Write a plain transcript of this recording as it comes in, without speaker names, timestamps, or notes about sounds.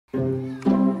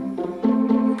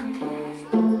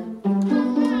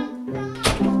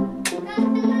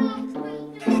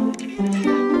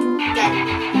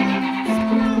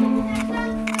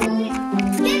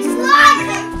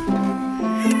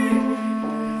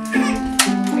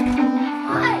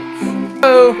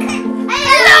hello.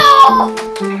 Hello.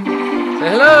 Say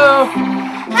hello. Hello.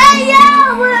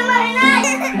 What am I not?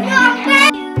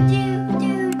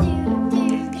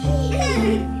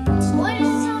 What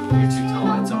is on your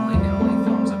channel? It's only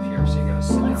films up here, so you gotta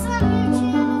sit What's down. on your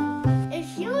channel?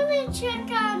 If you want to check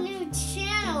our new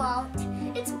channel out,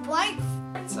 it's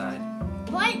Brightside.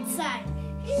 Brightside.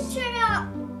 You can check out.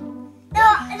 No,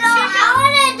 I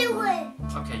want to do it.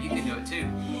 Okay, you can do it too.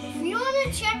 If you want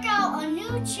to check out a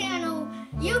new channel,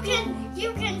 you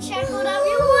can check whatever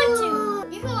you want to.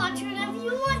 You can watch whatever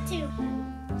you want to.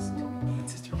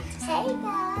 Hey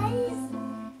guys,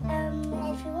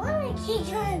 if you want to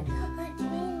keep on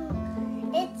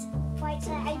it's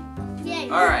Brightside.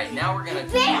 Yeah. All right, now we're gonna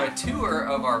do a tour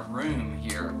of our room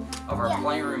here, of our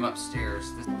playroom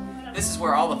upstairs. This is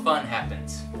where all the fun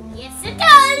happens. Yes, it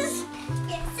does.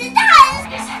 Yes, it does.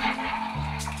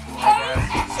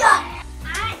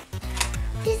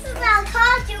 This is our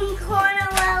costume corner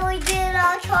where we did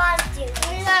our costumes.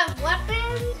 We have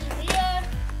weapons, gear,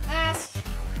 masks.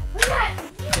 We got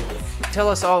these. Tell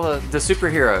us all the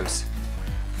superheroes.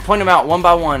 Point them out one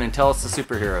by one and tell us the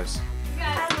superheroes. We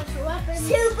got weapons.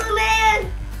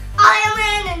 Superman, Iron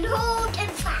Man, and Hulk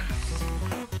and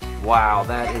Flash. Wow,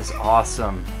 that is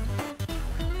awesome.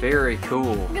 Very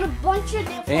cool. We got a bunch of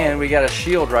different. And we got a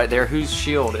shield right there. Whose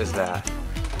shield is that?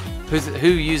 Who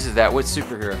uses that? What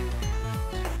superhero?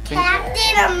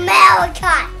 Captain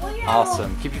America.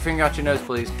 Awesome. Keep your finger out your nose,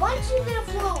 please. Bunch of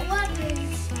different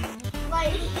weapons,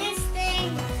 like this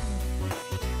thing,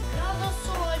 another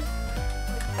sword, a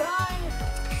gun.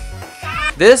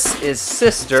 This is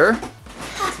Sister,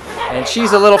 and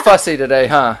she's a little fussy today,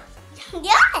 huh?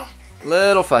 Yeah.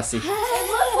 Little fussy. We took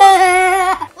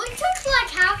like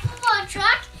half of our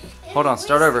truck. Hold on,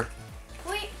 start over.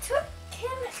 We took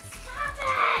stop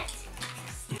it.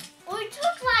 We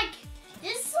took like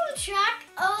this one truck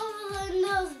over in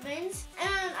those bins,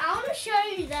 and I want to show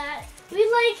you that we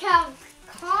like have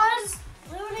cars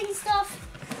loading stuff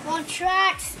on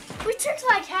tracks. We took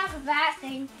like half of that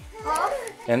thing off.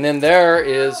 And then there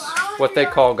is what they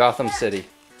call Gotham City.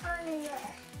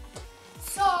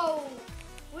 So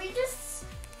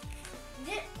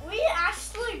we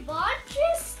actually bought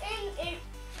this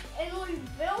and we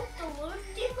built the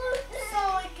loop-de-loop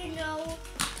so it can go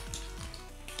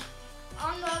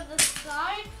on the other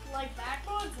side, like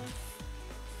backwards and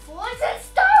forwards and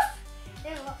stuff.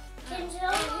 And do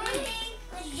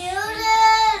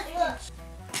this.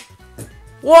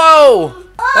 Whoa!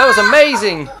 That was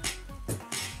amazing!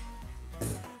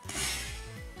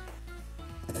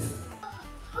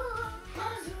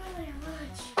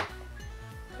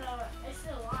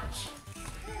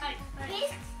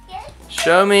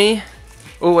 Show me.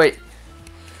 Oh wait.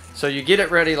 So you get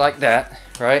it ready like that,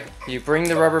 right? You bring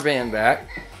the rubber band back.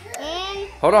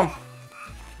 Hold on.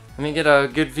 Let me get a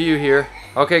good view here.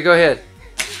 Okay, go ahead.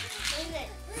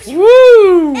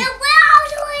 Woo!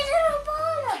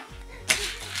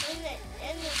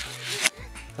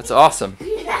 That's awesome.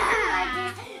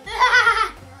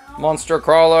 Monster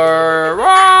crawler.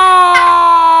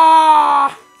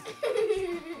 Rah!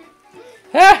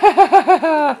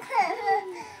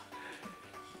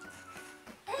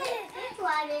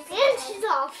 And she's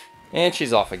off. And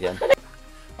she's off again.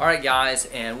 Alright guys,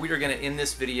 and we are going to end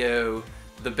this video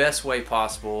the best way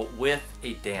possible with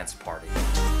a dance party.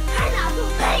 Pineapple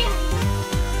band.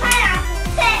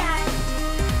 Pineapple band.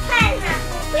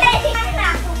 Pineapple band.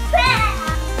 Pineapple band.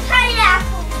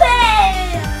 Pineapple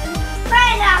band.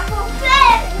 Pineapple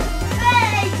band.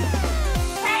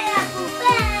 Pineapple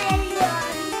band.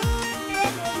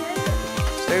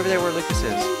 Stay over there where Lucas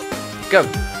is. Go.